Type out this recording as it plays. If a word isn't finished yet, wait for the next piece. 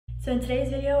So in today's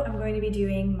video, I'm going to be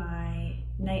doing my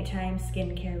nighttime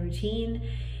skincare routine.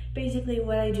 Basically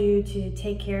what I do to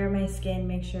take care of my skin,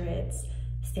 make sure it's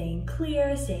staying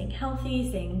clear, staying healthy,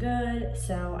 staying good.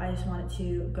 So I just wanted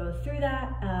to go through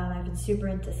that. I've been super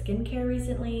into skincare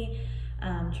recently,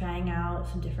 trying out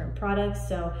some different products.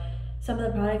 So some of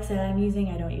the products that I'm using,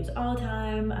 I don't use all the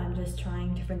time. I'm just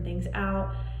trying different things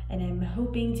out and I'm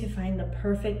hoping to find the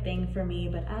perfect thing for me.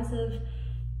 But as of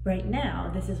right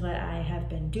now, this is what I have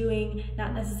been doing,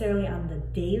 not necessarily on the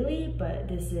daily, but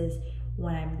this is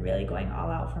when I'm really going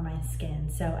all out for my skin.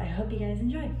 So I hope you guys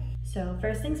enjoy. So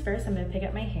first things first, I'm gonna pick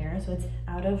up my hair so it's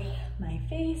out of my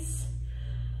face.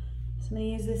 So I'm gonna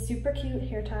use this super cute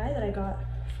hair tie that I got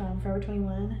from Forever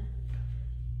 21.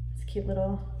 This cute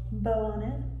little bow on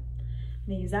it. I'm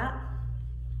gonna use that.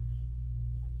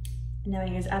 And now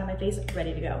it's out of my face,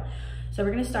 ready to go. So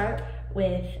we're gonna start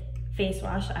with face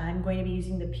wash. I'm going to be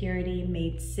using the Purity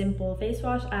Made Simple face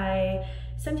wash. I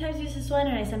sometimes use this one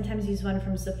and I sometimes use one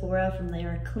from Sephora from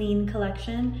their Clean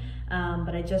collection,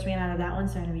 but I just ran out of that one,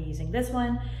 so I'm gonna be using this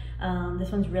one.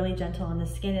 This one's really gentle on the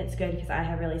skin. It's good because I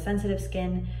have really sensitive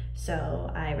skin,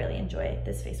 so I really enjoy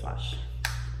this face wash.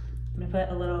 I'm gonna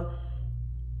put a little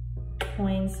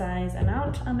coin size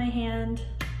amount on my hand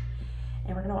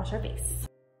and we're gonna wash our face.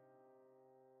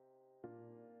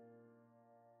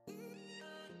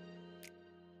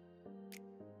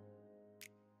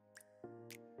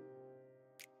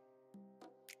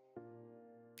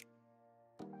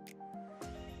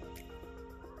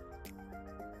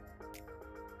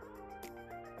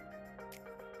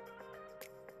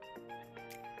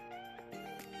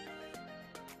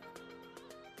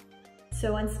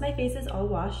 So once my face is all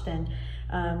washed and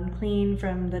clean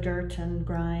from the dirt and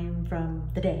grime from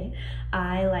the day,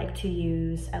 I like to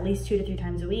use at least 2 to 3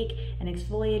 times a week an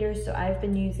exfoliator. So I've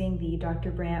been using the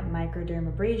Dr. Brandt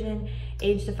Microdermabrasion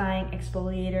Age Defying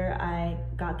Exfoliator. I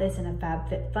got this in a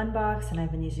FabFitFun box and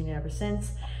I've been using it ever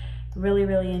since. Really,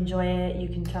 really enjoy it. You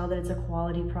can tell that it's a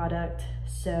quality product.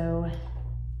 So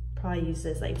probably use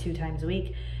this like 2 times a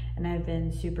week and I've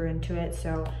been super into it.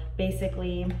 So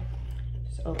basically,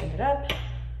 just open it up.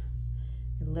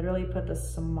 You literally put the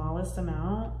smallest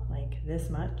amount, like this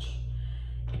much,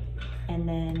 and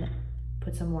then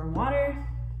put some warm water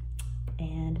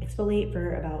and exfoliate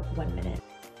for about 1 minute.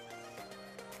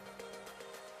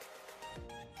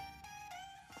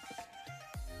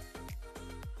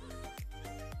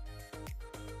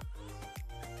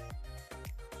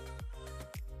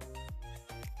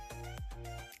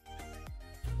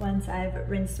 Once I've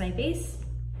rinsed my face,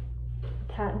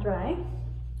 pat and dry.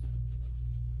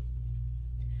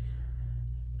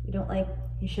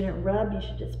 You shouldn't rub, you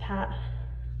should just pat.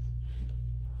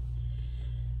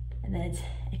 And then it's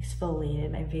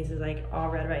exfoliated. My face is like all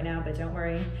red right now, but don't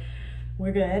worry,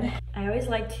 we're good. I always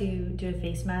like to do a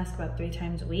face mask about 3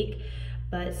 times a week,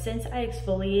 but since I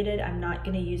exfoliated, I'm not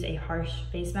gonna use a harsh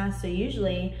face mask. So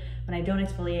usually when I don't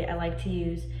exfoliate, I like to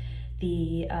use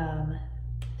the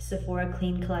Sephora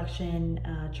Clean Collection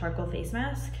charcoal face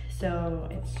mask. So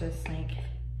it's just like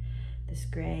this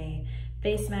gray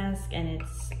face mask and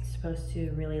it's supposed to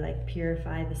really like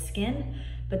purify the skin,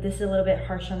 but this is a little bit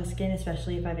harsh on the skin,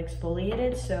 especially if I've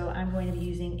exfoliated. So I'm going to be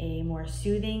using a more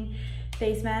soothing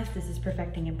face mask. This is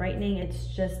Perfecting and Brightening. It's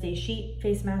just a sheet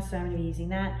face mask, so I'm going to be using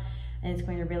that, and it's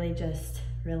going to really just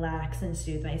relax and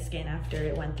soothe my skin after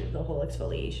it went through the whole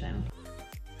exfoliation.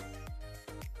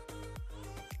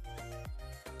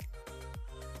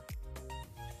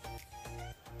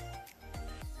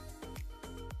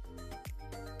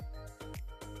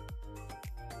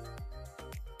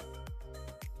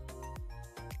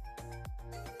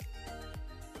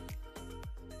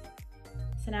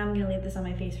 So now I'm gonna leave this on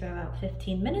my face for about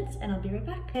 15 minutes and I'll be right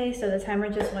back. Okay, so the timer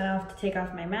just went off to take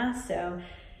off my mask, so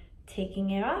taking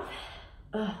it off.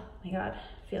 Oh my God,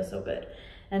 feels so good.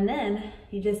 And then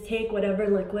you just take whatever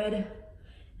liquid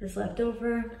is left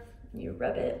over, you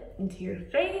rub it into your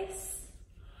face.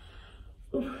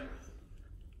 Ooh,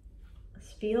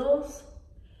 this feels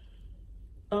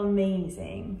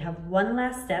amazing. I have one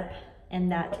last step,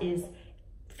 and that is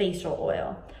facial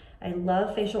oil. I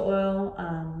love facial oil.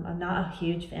 I'm not a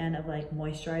huge fan of like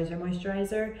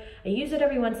moisturizer. I use it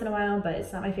every once in a while, but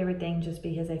it's not my favorite thing just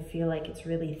because I feel like it's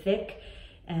really thick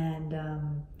and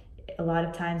a lot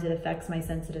of times it affects my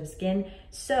sensitive skin.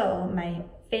 So my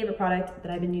favorite product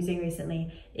that I've been using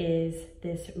recently is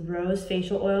this rose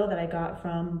facial oil that I got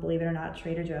from, believe it or not,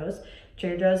 Trader Joe's.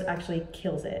 Trader Joe's actually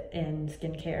kills it in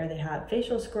skincare. They have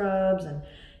facial scrubs and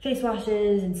face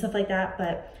washes and stuff like that,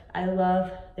 but I love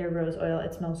their rose oil.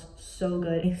 It smells so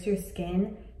good. It makes your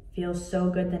skin feel so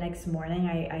good the next morning.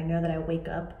 I know that I wake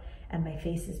up and my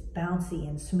face is bouncy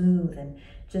and smooth and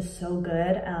just so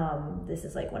good. This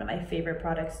is like one of my favorite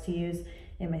products to use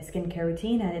in my skincare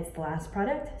routine, and it's the last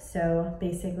product. So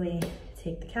basically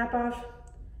take the cap off,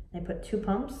 I put 2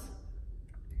 pumps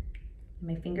in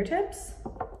my fingertips,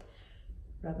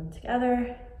 rub them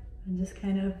together, and just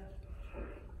kind of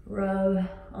rub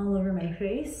all over my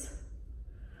face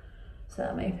so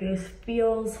that my face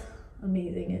feels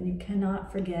amazing. And you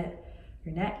cannot forget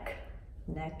your neck.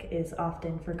 Neck is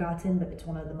often forgotten, but it's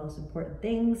one of the most important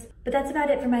things. But that's about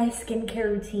it for my skincare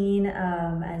routine.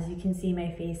 As you can see,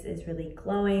 my face is really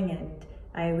glowing, and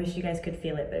I wish you guys could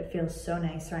feel it, but it feels so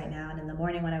nice right now. And in the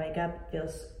morning when I wake up, it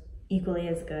feels equally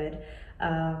as good.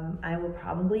 I will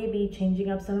probably be changing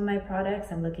up some of my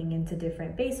products. I'm looking into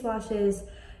different face washes,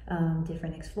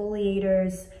 different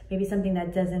exfoliators, maybe something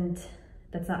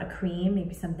that's not a cream,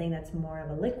 maybe something that's more of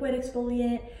a liquid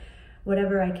exfoliant.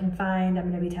 Whatever I can find, I'm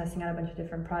gonna be testing out a bunch of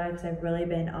different products. I've really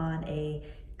been on a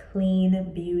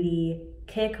clean beauty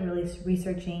kick, really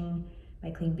researching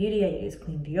my clean beauty. I use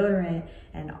clean deodorant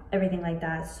and everything like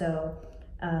that. So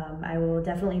I will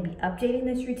definitely be updating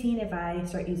this routine if I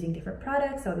start using different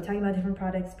products. I'll be talking about different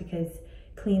products because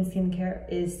clean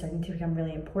skincare is starting to become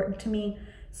really important to me.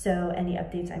 So any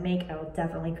updates I make, I will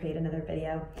definitely create another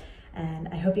video. And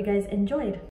I hope you guys enjoyed.